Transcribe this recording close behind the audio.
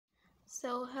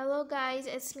So hello guys,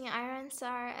 it's me Iron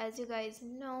Sar, as you guys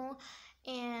know,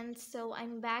 and so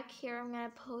I'm back here. I'm gonna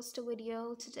post a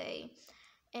video today,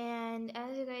 and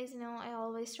as you guys know, I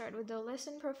always start with the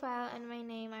lesson profile and my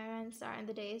name Iron Sar, and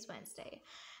the day is Wednesday.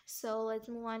 So let's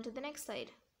move on to the next slide.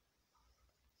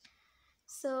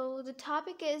 So the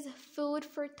topic is food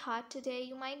for thought today.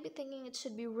 You might be thinking it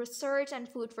should be research and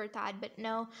food for thought, but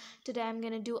no, today I'm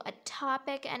gonna do a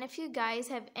topic. And if you guys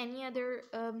have any other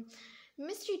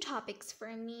mystery topics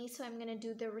for me, so I'm gonna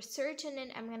do the research in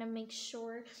it. I'm gonna make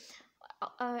sure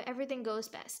everything goes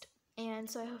best. And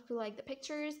so I hope you like the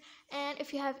pictures, and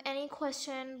if you have any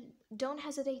question, don't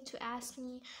hesitate to ask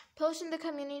me. Post in the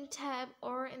community tab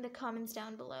or in the comments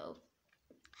down below.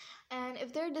 And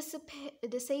if they're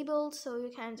disabled, so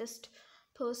you can just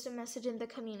post a message in the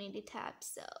community tab.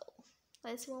 So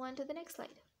let's move on to the next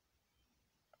slide.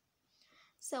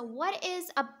 So what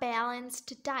is a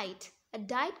balanced diet? A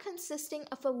diet consisting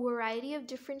of a variety of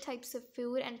different types of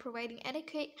food and providing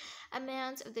adequate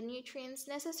amounts of the nutrients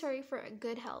necessary for a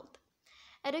good health.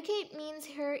 Adequate means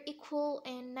here equal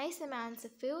and nice amounts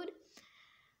of food.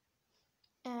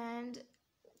 And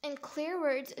in clear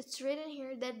words, it's written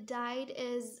here that diet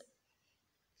is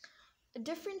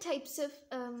different types of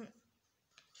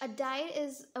a diet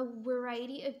is a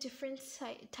variety of different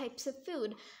types of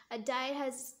food. A diet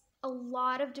has a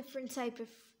lot of different type of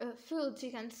foods,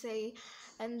 you can say,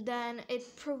 and then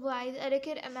it provides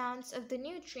adequate amounts of the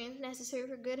nutrients necessary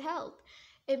for good health.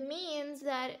 It means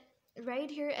that right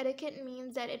here, adequate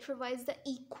means that it provides the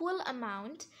equal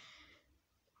amount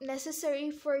necessary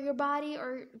for your body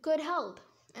or good health.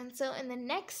 And so in the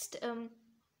next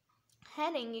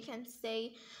heading, you can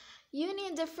say you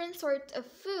need different sorts of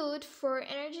food for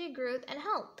energy, growth, and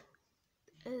health.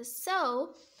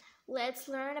 So let's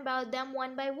learn about them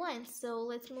one by one. So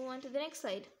let's move on to the next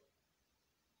slide.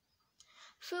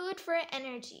 Food for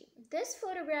energy. This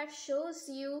photograph shows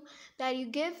you that you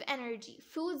give energy.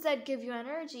 Foods that give you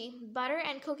energy: butter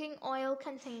and cooking oil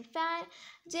contain fat.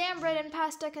 Jam, bread, and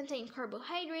pasta contain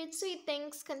carbohydrates. Sweet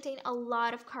things contain a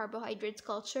lot of carbohydrates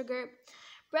called sugar.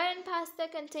 Bread and pasta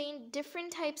contain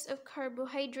different types of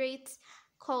carbohydrates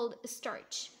called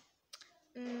starch.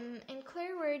 In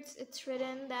clear words, it's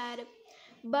written that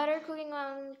butter, cooking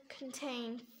oil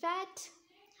contain fat,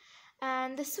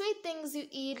 and the sweet things you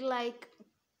eat like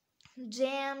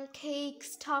jam,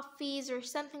 cakes, toffees, or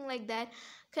something like that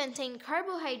contain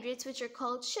carbohydrates, which are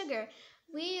called sugar.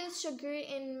 We use sugar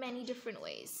in many different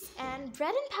ways, and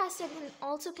bread and pasta can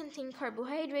also contain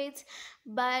carbohydrates,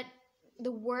 but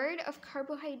the word of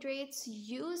carbohydrates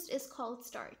used is called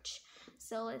starch.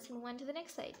 So let's move on to the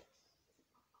next slide.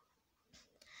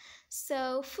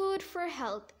 So food for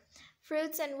health.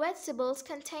 Fruits and vegetables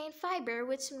contain fiber,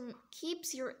 which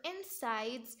keeps your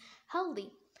insides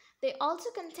healthy. They also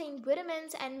contain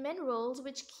vitamins and minerals,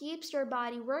 which keeps your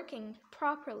body working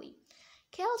properly.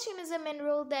 Calcium is a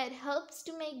mineral that helps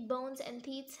to make bones and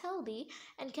teeth healthy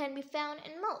and can be found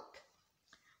in milk.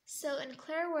 So in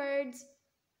clear words,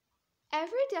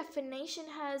 every definition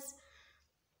has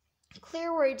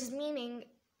clear words meaning,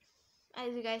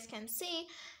 as you guys can see.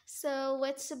 So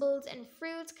vegetables and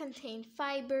fruits contain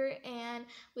fiber, and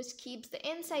which keeps the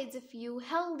insides of you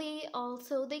healthy.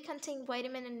 Also, they contain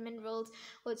vitamin and minerals,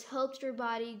 which helps your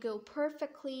body go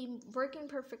perfectly, working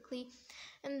perfectly.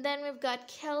 And then we've got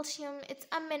calcium. It's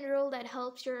a mineral that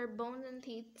helps your bones and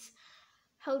teeth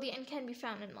healthy and can be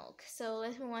found in milk. So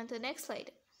let's move on to the next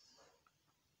slide.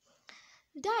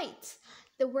 Diet.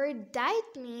 The word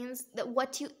diet means that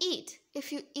what you eat.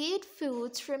 If you eat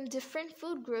foods from different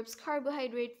food groups,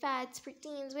 carbohydrate, fats,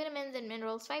 proteins, vitamins, and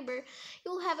minerals, fiber,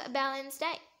 you'll have a balanced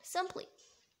diet, simply.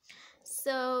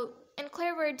 So in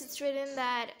clear words, it's written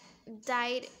that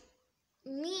diet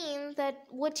means that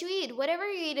what you eat, whatever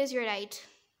you eat is your diet.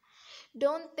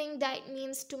 Don't think diet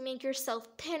means to make yourself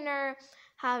thinner,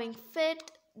 having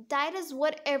fit. Diet is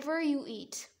whatever you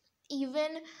eat.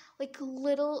 Even like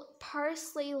little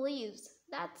parsley leaves,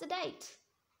 that's a diet,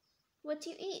 what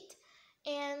you eat.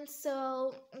 And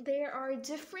so there are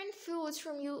different foods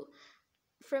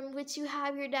from which you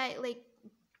have your diet, like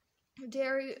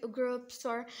dairy groups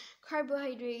or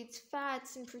carbohydrates,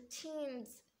 fats, and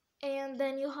proteins, and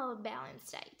then you have a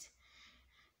balanced diet.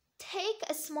 Take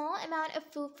a small amount of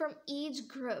food from each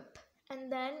group,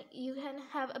 and then you can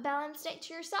have a balanced diet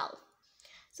to yourself.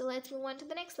 So let's move on to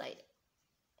the next slide.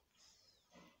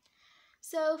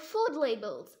 So food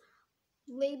labels.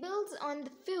 Labels on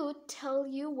the food tell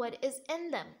you what is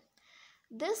in them.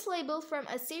 This label from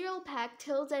a cereal pack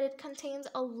tells that it contains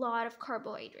a lot of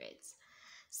carbohydrates.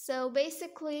 So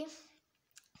basically,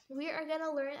 we are going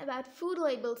to learn about food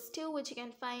labels too, which you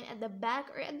can find at the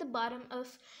back or at the bottom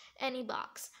of any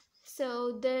box.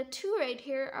 So the two right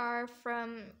here are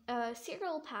from a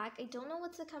cereal pack. I don't know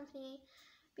what's the company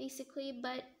basically,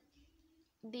 but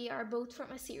they are both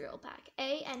from a cereal pack,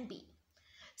 A and B.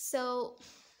 So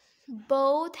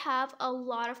both have a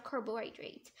lot of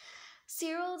carbohydrates.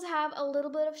 Cereals have a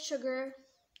little bit of sugar,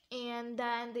 and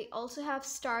then they also have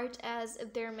starch as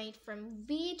if they're made from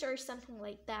wheat or something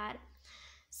like that.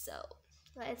 So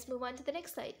let's move on to the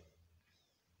next slide.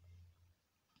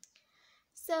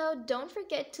 So don't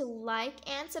forget to like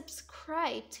and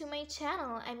subscribe to my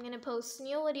channel. I'm gonna post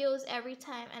new videos every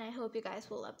time, and I hope you guys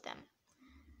will love them.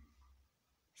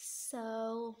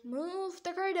 So move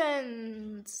the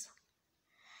curtains.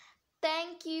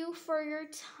 Thank you for your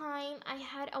time. I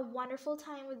had a wonderful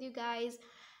time with you guys.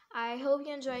 I hope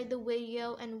you enjoyed the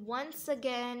video, and once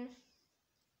again,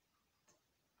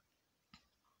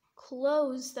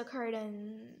 close the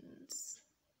curtains.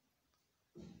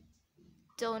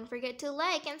 Don't forget to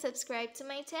like and subscribe to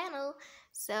my channel.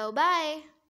 So bye.